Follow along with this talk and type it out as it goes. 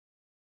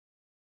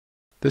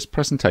This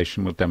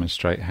presentation will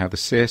demonstrate how the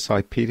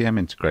CSI PDM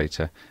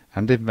Integrator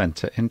and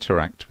Inventor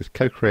interact with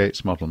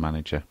Co-Create's Model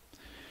Manager.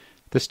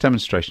 This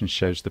demonstration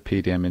shows the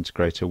PDM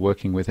Integrator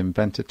working with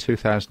Inventor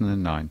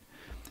 2009.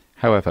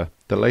 However,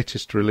 the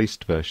latest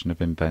released version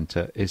of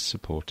Inventor is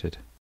supported.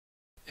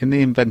 In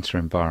the Inventor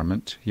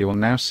environment, you will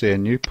now see a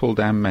new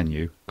pull-down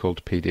menu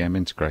called PDM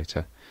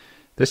Integrator.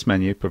 This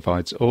menu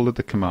provides all of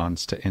the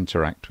commands to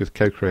interact with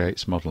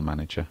Co-Create's Model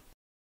Manager.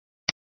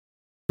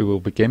 We will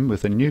begin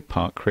with a new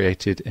part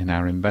created in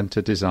our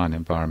Inventor design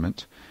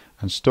environment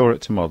and store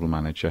it to Model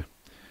Manager.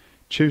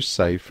 Choose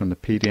Save from the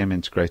PDM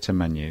Integrator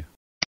menu.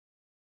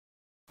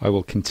 I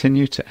will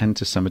continue to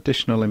enter some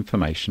additional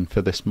information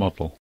for this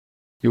model.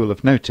 You will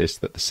have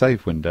noticed that the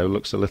Save window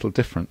looks a little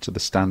different to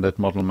the standard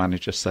Model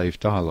Manager Save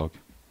dialog.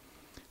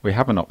 We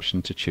have an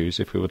option to choose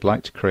if we would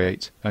like to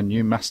create a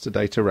new master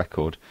data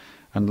record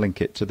and link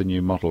it to the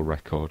new model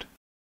record.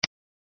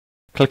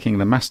 Clicking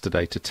the Master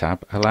Data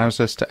tab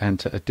allows us to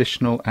enter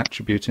additional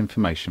attribute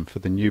information for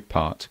the new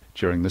part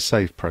during the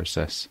save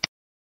process.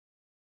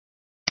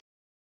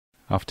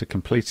 After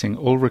completing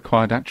all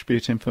required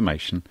attribute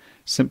information,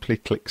 simply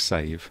click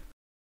Save.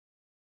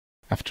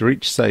 After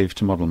each save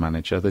to Model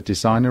Manager, the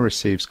designer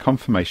receives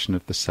confirmation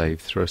of the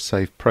save through a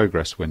Save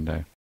Progress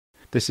window.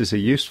 This is a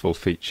useful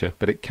feature,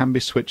 but it can be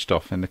switched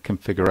off in the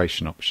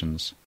configuration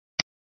options.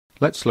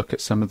 Let's look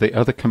at some of the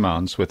other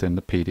commands within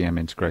the PDM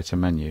Integrator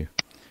menu.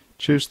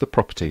 Choose the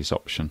Properties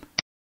option.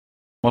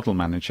 Model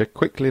Manager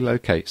quickly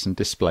locates and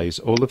displays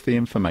all of the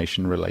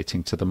information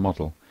relating to the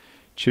model.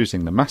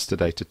 Choosing the Master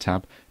Data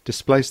tab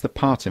displays the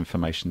part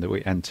information that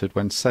we entered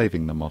when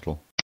saving the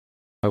model.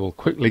 I will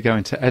quickly go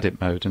into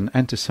edit mode and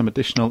enter some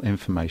additional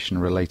information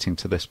relating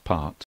to this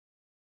part.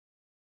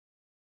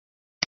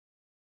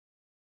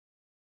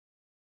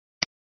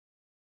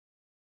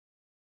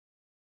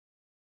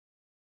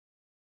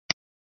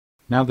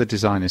 Now the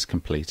design is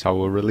complete, I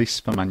will release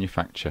for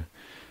manufacture.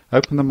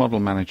 Open the Model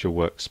Manager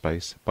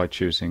workspace by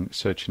choosing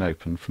Search and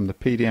Open from the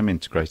PDM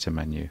Integrator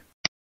menu.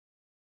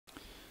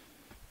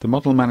 The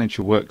Model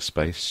Manager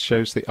workspace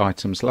shows the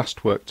items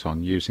last worked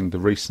on using the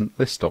Recent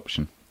List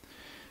option.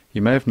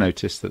 You may have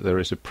noticed that there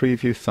is a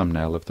preview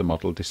thumbnail of the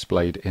model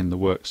displayed in the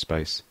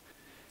workspace.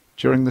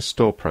 During the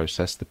store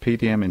process, the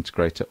PDM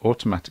Integrator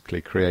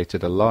automatically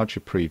created a larger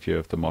preview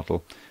of the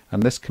model,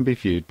 and this can be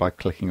viewed by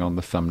clicking on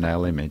the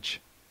thumbnail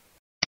image.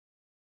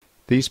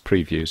 These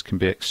previews can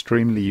be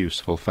extremely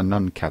useful for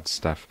non-CAD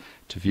staff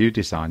to view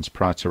designs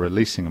prior to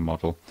releasing a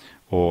model,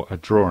 or a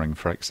drawing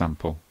for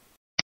example.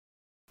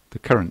 The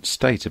current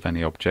state of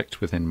any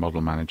object within Model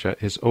Manager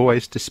is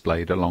always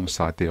displayed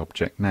alongside the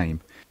object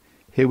name.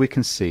 Here we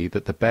can see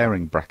that the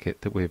bearing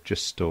bracket that we have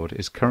just stored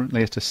is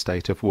currently at a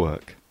state of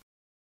work.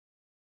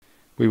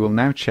 We will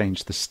now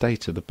change the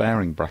state of the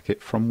bearing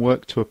bracket from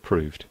work to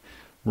approved.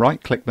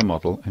 Right-click the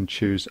model and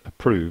choose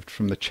Approved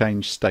from the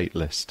Change State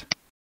list.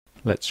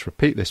 Let's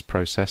repeat this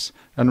process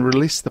and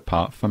release the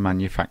part for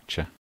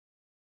manufacture.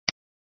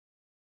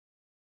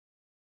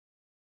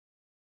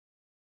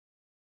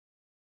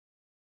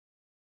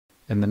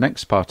 In the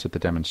next part of the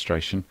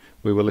demonstration,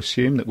 we will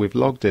assume that we've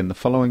logged in the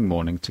following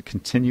morning to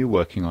continue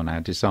working on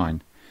our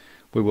design.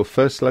 We will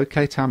first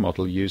locate our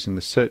model using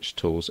the search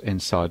tools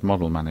inside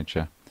Model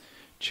Manager.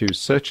 Choose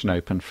Search and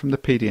Open from the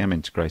PDM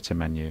Integrator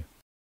menu.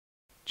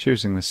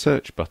 Choosing the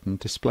Search button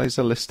displays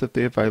a list of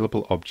the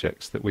available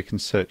objects that we can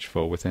search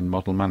for within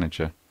Model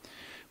Manager.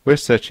 We're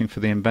searching for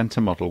the Inventor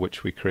model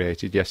which we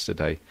created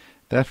yesterday,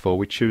 therefore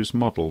we choose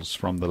Models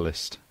from the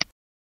list.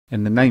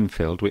 In the Name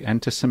field we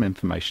enter some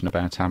information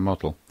about our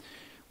model.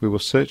 We will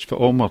search for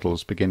all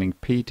models beginning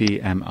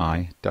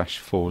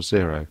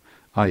PDMI-40,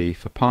 i.e.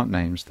 for part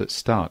names that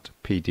start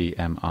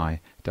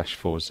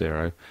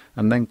PDMI-40,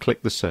 and then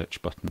click the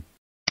Search button.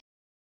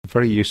 A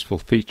very useful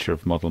feature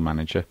of Model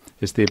Manager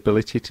is the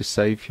ability to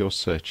save your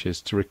searches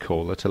to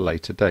recall at a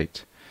later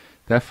date,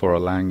 therefore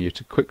allowing you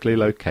to quickly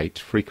locate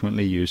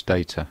frequently used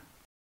data.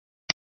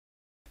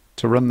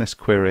 To run this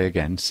query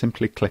again,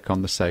 simply click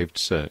on the saved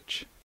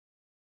search.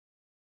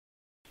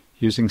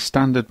 Using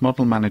standard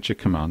Model Manager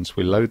commands,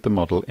 we load the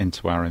model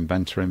into our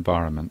Inventor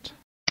environment.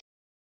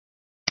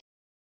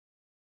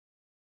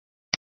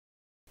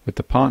 With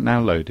the part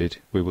now loaded,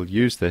 we will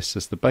use this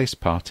as the base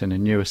part in a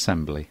new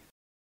assembly.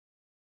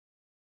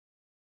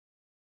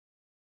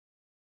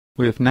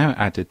 We have now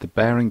added the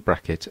bearing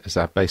bracket as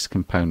our base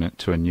component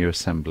to a new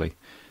assembly,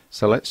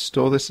 so let's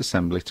store this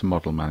assembly to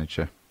Model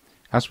Manager.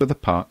 As with the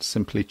part,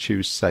 simply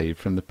choose Save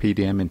from the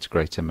PDM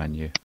Integrator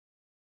menu.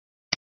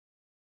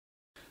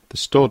 The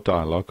Stored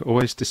dialog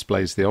always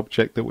displays the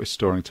object that we're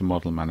storing to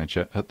Model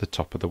Manager at the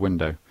top of the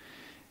window.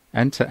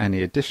 Enter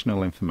any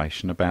additional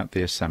information about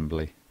the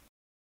assembly.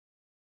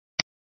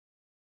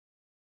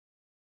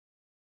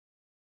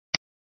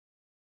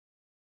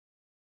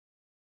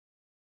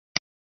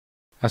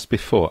 As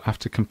before,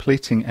 after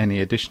completing any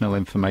additional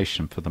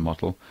information for the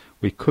model,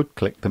 we could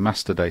click the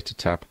Master Data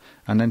tab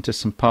and enter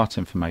some part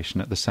information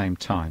at the same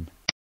time.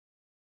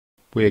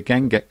 We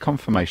again get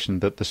confirmation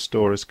that the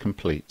store is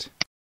complete.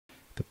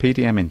 The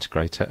PDM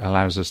Integrator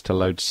allows us to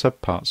load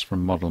subparts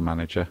from Model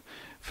Manager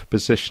for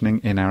positioning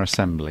in our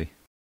assembly.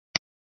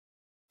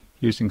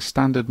 Using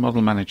standard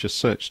Model Manager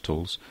search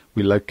tools,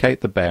 we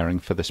locate the bearing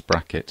for this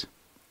bracket.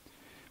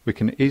 We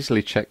can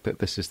easily check that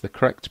this is the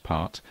correct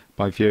part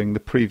by viewing the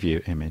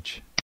preview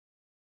image.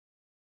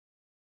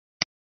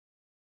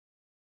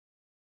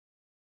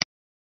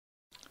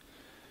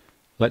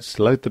 Let's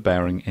load the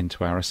bearing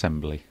into our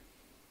assembly.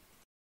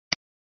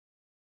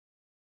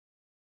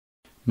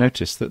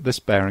 Notice that this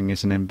bearing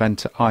is an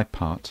Inventor I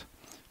part.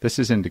 This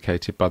is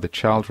indicated by the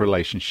child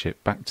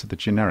relationship back to the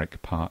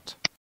generic part.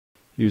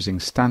 Using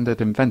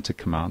standard Inventor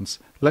commands,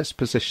 let's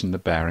position the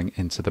bearing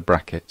into the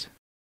bracket.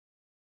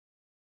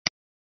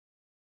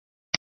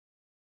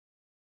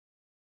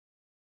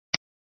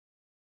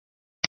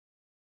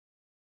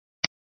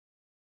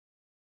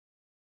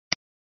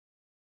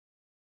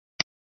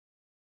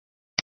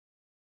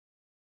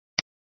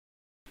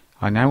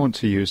 I now want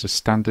to use a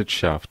standard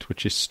shaft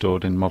which is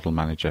stored in Model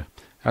Manager.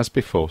 As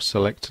before,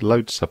 select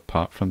Load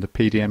Subpart from the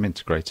PDM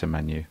Integrator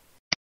menu.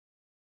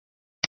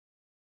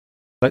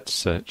 Let's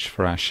search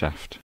for our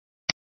shaft.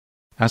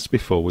 As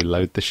before, we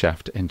load the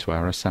shaft into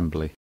our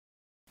assembly.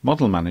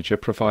 Model Manager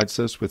provides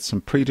us with some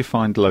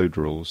predefined load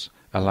rules,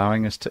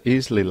 allowing us to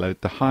easily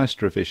load the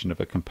highest revision of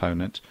a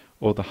component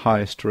or the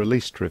highest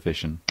released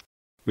revision.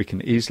 We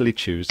can easily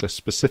choose a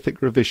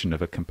specific revision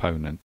of a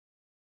component.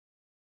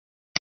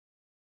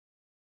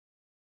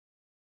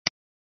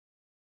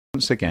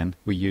 Once again,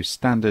 we use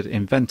standard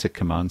Inventor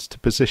commands to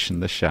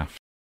position the shaft.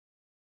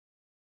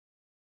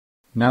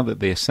 Now that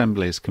the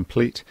assembly is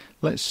complete,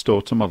 let's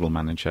store to Model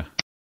Manager.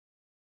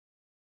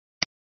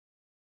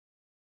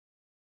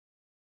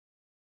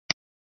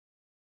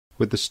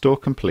 With the store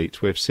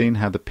complete, we have seen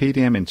how the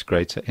PDM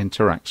Integrator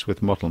interacts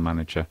with Model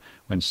Manager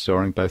when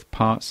storing both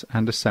parts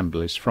and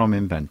assemblies from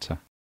Inventor.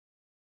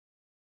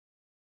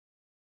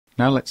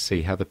 Now let's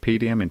see how the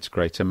PDM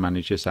Integrator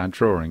manages our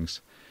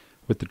drawings.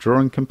 With the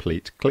drawing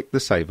complete, click the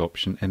Save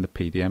option in the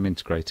PDM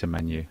Integrator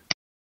menu.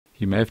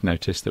 You may have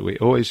noticed that we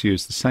always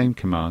use the same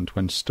command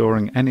when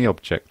storing any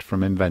object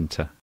from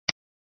Inventor.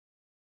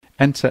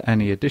 Enter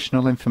any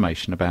additional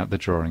information about the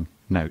drawing.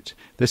 Note,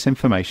 this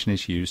information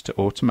is used to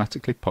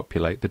automatically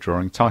populate the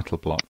drawing title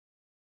block.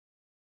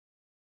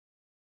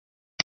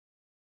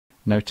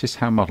 Notice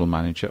how Model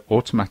Manager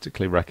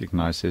automatically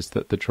recognizes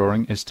that the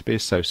drawing is to be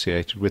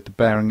associated with the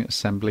bearing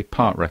assembly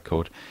part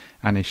record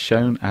and is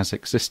shown as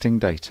existing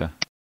data.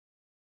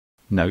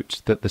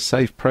 Note that the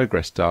Save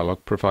Progress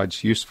dialog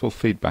provides useful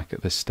feedback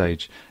at this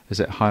stage, as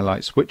it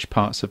highlights which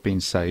parts have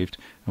been saved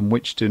and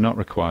which do not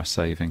require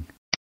saving.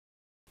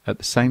 At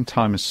the same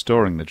time as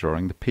storing the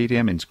drawing, the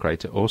PDM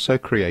Integrator also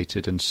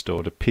created and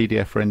stored a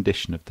PDF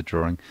rendition of the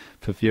drawing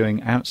for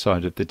viewing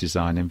outside of the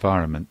design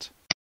environment.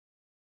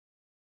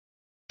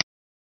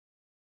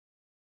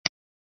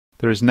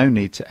 There is no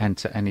need to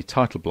enter any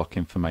title block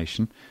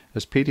information,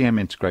 as PDM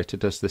Integrator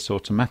does this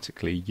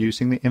automatically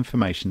using the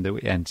information that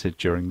we entered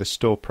during the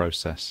store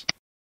process.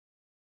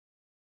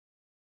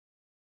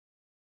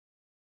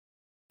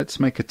 Let's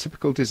make a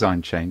typical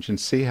design change and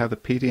see how the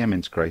PDM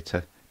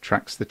Integrator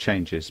tracks the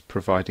changes,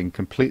 providing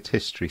complete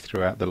history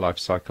throughout the life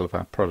cycle of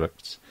our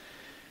products.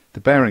 The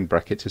bearing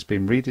bracket has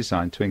been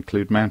redesigned to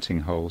include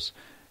mounting holes.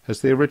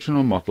 As the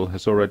original model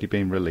has already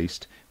been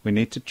released, we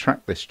need to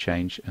track this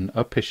change and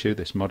up-issue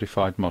this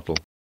modified model.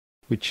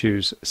 We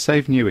choose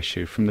Save New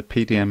Issue from the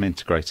PDM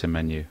Integrator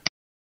menu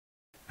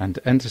and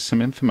enter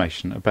some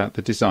information about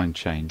the design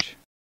change.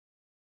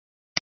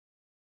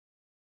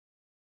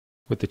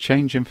 With the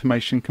change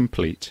information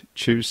complete,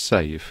 choose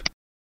Save.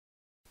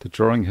 The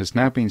drawing has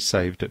now been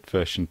saved at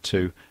version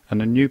 2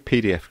 and a new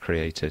PDF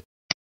created.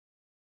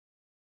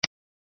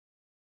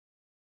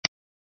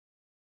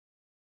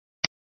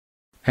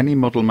 Any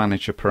Model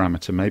Manager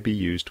parameter may be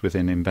used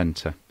within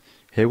Inventor.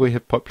 Here we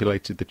have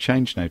populated the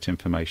change note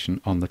information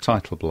on the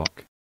title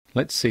block.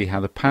 Let's see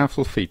how the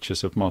powerful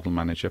features of Model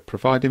Manager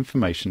provide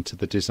information to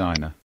the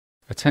designer.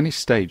 At any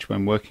stage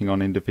when working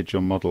on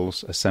individual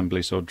models,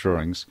 assemblies or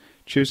drawings,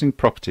 choosing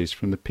Properties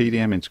from the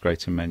PDM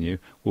Integrator menu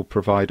will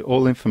provide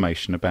all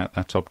information about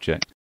that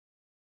object.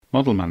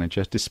 Model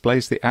Manager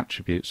displays the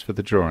attributes for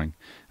the drawing,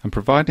 and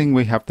providing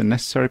we have the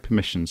necessary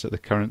permissions at the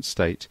current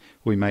state,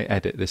 we may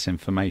edit this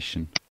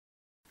information.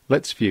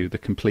 Let's view the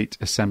complete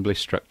assembly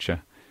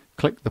structure.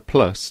 Click the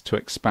plus to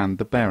expand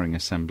the bearing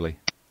assembly.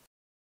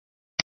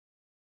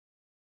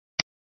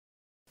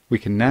 We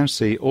can now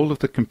see all of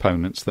the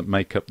components that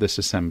make up this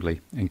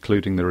assembly,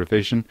 including the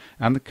revision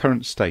and the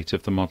current state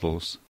of the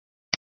models.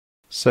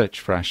 Search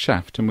for our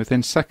shaft, and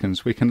within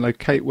seconds we can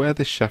locate where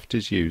this shaft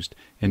is used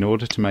in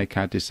order to make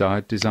our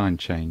desired design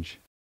change.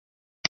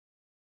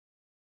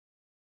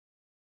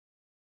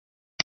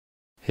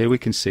 Here we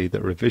can see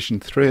that revision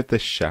 3 of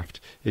this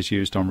shaft is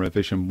used on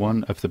revision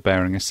 1 of the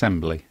bearing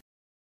assembly.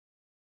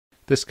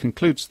 This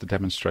concludes the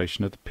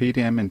demonstration of the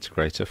PDM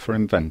Integrator for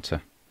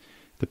Inventor.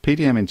 The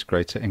PDM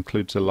Integrator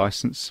includes a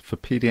license for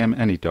PDM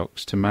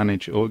AnyDocs to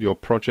manage all your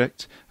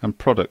project and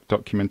product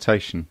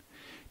documentation.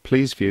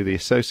 Please view the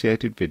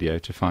associated video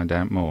to find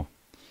out more.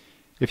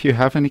 If you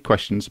have any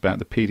questions about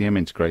the PDM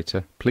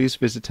Integrator, please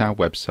visit our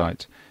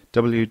website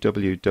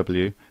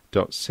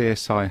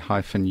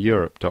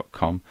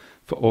www.csi-europe.com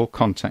for all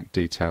contact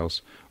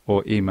details,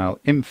 or email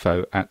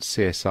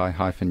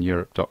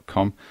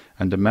info@csi-europe.com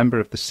and a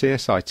member of the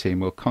CSI team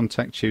will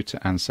contact you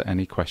to answer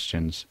any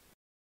questions.